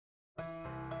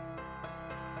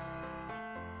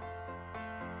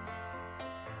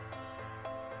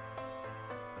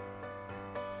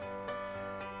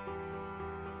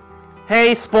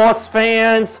Hey sports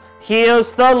fans,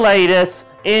 here's the latest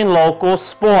in local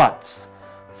sports.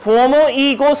 Former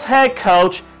Eagles head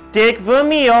coach Dick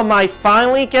Vermeil might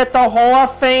finally get the Hall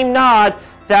of Fame nod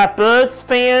that Birds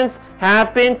fans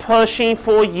have been pushing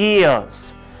for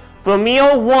years.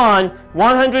 Vermeil won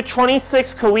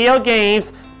 126 career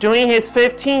games during his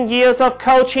 15 years of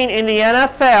coaching in the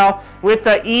NFL with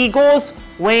the Eagles,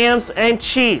 Rams, and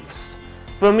Chiefs.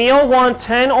 Vermeil won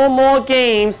 10 or more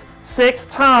games 6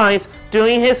 times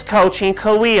during his coaching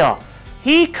career.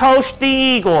 He coached the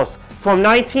Eagles from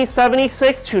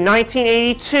 1976 to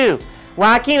 1982,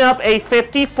 racking up a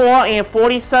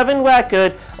 54-47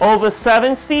 record over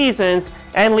 7 seasons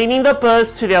and leading the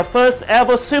Birds to their first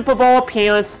ever Super Bowl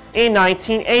appearance in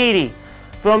 1980.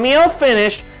 Vermeil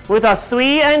finished with a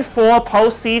 3-4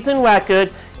 postseason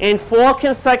record in 4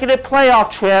 consecutive playoff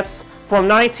trips from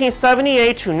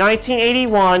 1978 to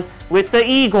 1981 with the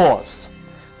Eagles.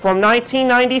 From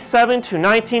 1997 to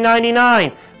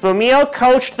 1999, Vermeil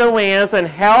coached the Rams and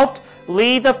helped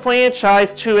lead the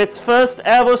franchise to its first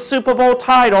ever Super Bowl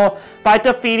title by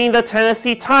defeating the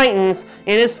Tennessee Titans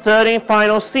in his 3rd and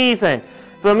final season.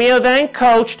 Vermeil then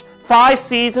coached 5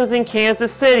 seasons in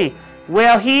Kansas City,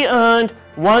 where he earned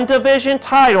 1 division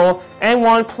title and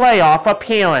 1 playoff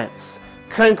appearance.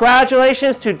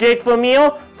 Congratulations to Dick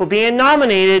Vermeil for being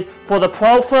nominated for the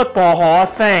Pro Football Hall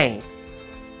of Fame.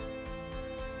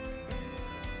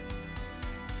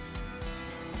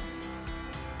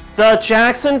 The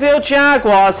Jacksonville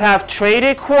Jaguars have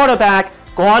traded quarterback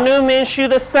Gardner Minshew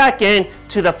II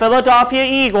to the Philadelphia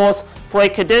Eagles for a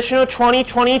conditional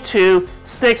 2022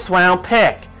 6th-round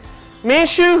pick.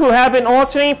 Minshew, who had been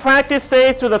alternating practice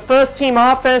days with the first-team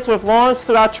offense with Lawrence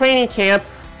throughout training camp,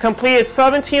 completed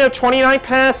 17 of 29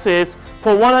 passes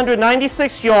for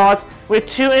 196 yards with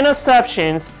 2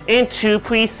 interceptions in 2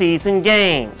 preseason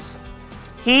games.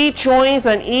 He joins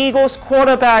an Eagles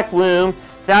quarterback room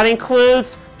that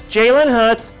includes Jalen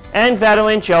Hurts and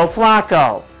veteran Joe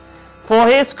Flacco. For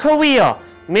his career,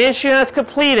 Minshew has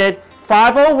completed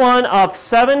 501 of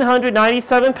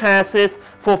 797 passes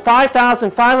for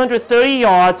 5,530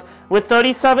 yards with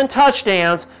 37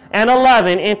 touchdowns and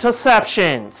 11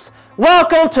 interceptions.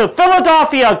 Welcome to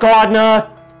Philadelphia, Gardner!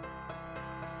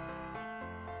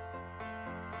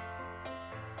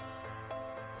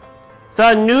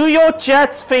 The New York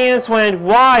Jets fans went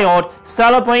wild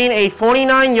celebrating a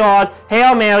 49-yard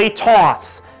Hail Mary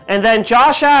toss, and then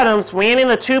Josh Adams ran in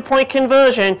the 2-point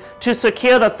conversion to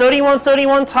secure the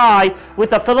 31-31 tie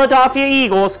with the Philadelphia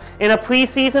Eagles in a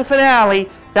preseason finale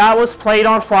that was played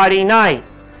on Friday night.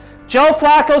 Joe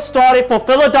Flacco started for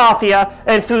Philadelphia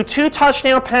and threw 2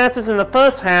 touchdown passes in the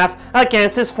first half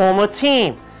against his former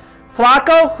team.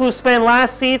 Flacco, who spent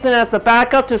last season as the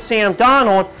backup to Sam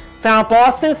Darnold, found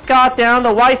Boston Scott down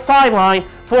the right sideline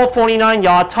for a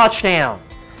 49-yard touchdown.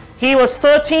 He was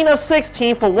 13 of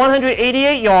 16 for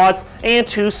 188 yards and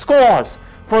 2 scores.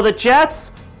 For the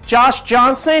Jets, Josh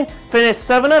Johnson finished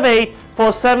 7 of 8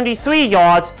 for 73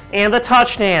 yards and the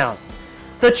touchdown.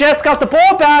 The Jets got the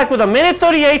ball back with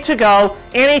 1:38 to go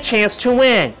and a chance to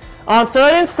win. On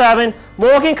 3rd and 7,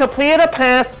 Morgan completed a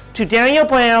pass to Daniel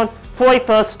Brown for a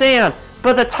first down,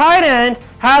 but the tight end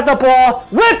had the ball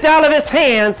whipped out of his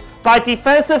hands by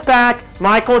defensive back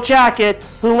Michael Jackett,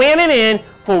 who ran it in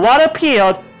for what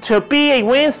appeared to be a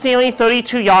win-sealing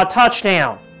 32-yard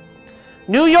touchdown.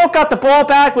 New York got the ball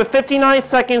back with 59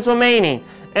 seconds remaining,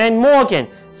 and Morgan,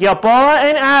 Ybarra,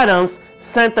 and Adams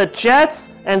sent the Jets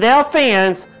and their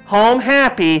fans home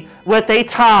happy with a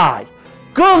tie.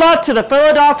 Good luck to the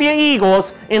Philadelphia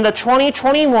Eagles in the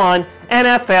 2021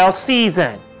 NFL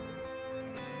season.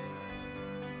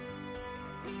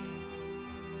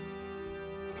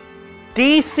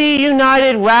 DC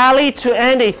United rallied to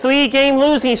end a 3-game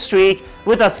losing streak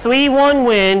with a 3-1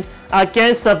 win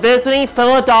against the visiting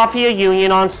Philadelphia Union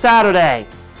on Saturday.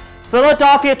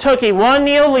 Philadelphia took a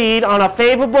 1-0 lead on a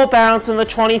favorable bounce in the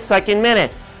 22nd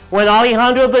minute when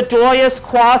Alejandro Bedoya's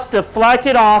cross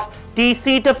deflected off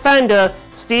DC defender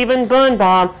Steven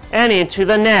Birnbaum and into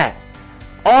the net.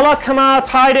 Ola Kamara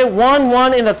tied it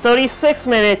 1-1 in the 36th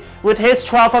minute with his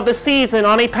 12th of the season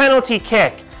on a penalty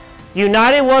kick.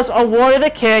 United was awarded the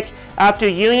kick after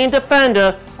Union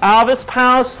defender Alvis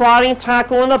Powell's sliding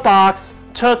tackle in the box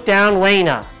took down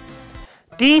Reyna.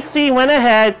 DC went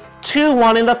ahead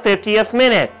 2-1 in the 50th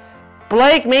minute.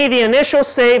 Blake made the initial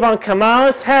save on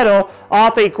Kamara's header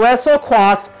off a Gressel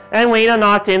cross and Reyna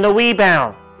knocked in the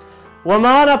rebound.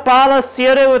 Ramon Abala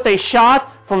sealed it with a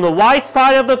shot from the right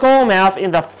side of the goal mouth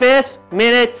in the 5th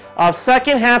minute of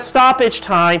second half stoppage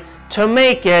time to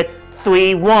make it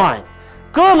 3-1.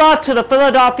 Good luck to the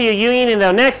Philadelphia Union in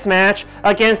their next match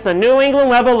against the New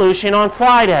England Revolution on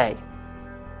Friday.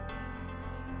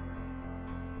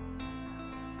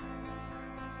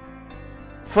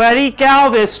 Freddie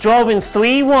Galvis drove in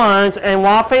 3 runs, and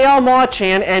Rafael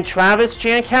Marchand and Travis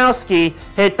Jankowski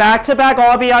hit back-to-back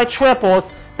RBI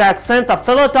triples that sent the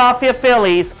Philadelphia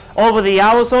Phillies over the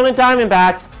Arizona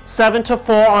Diamondbacks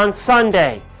 7-4 on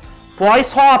Sunday.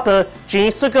 Bryce Harper,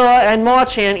 Gene Segura, and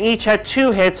Marchand each had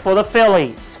 2 hits for the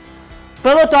Phillies.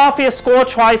 Philadelphia scored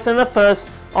twice in the first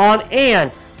on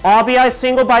an RBI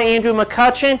single by Andrew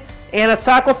McCutchen and a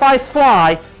sacrifice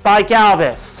fly by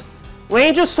Galvis.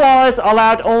 Ranger Suarez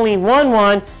allowed only 1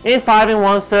 run in 5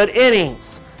 1/3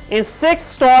 innings. In 6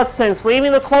 starts since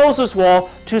leaving the closer's role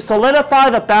to solidify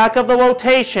the back of the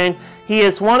rotation, he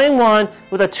is 1-1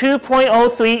 with a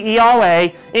 2.03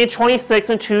 ERA in 26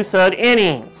 2/3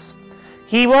 innings.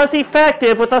 He was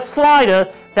effective with a slider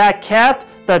that kept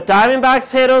the Diamondbacks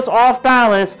hitters off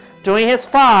balance during his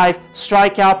 5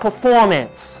 strikeout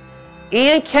performance.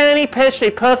 Ian Kennedy pitched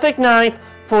a perfect 9th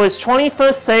for his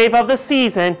 21st save of the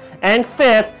season and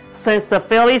 5th since the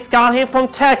Phillies got him from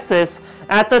Texas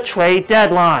at the trade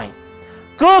deadline.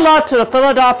 Good luck to the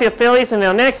Philadelphia Phillies in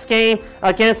their next game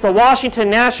against the Washington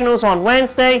Nationals on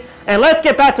Wednesday, and let's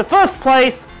get back to first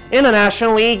place in the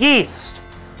National League East.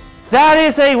 That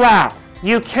is a wrap.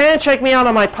 You can check me out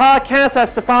on my podcast at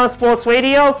Stefan Sports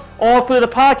Radio, or through the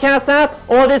podcast app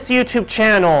or this YouTube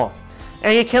channel.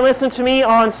 And you can listen to me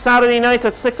on Saturday nights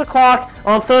at 6 o'clock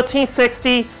on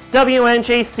 1360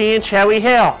 WNJC in Cherry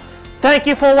Hill. Thank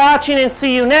you for watching, and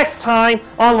see you next time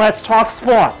on Let's Talk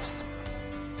Sports.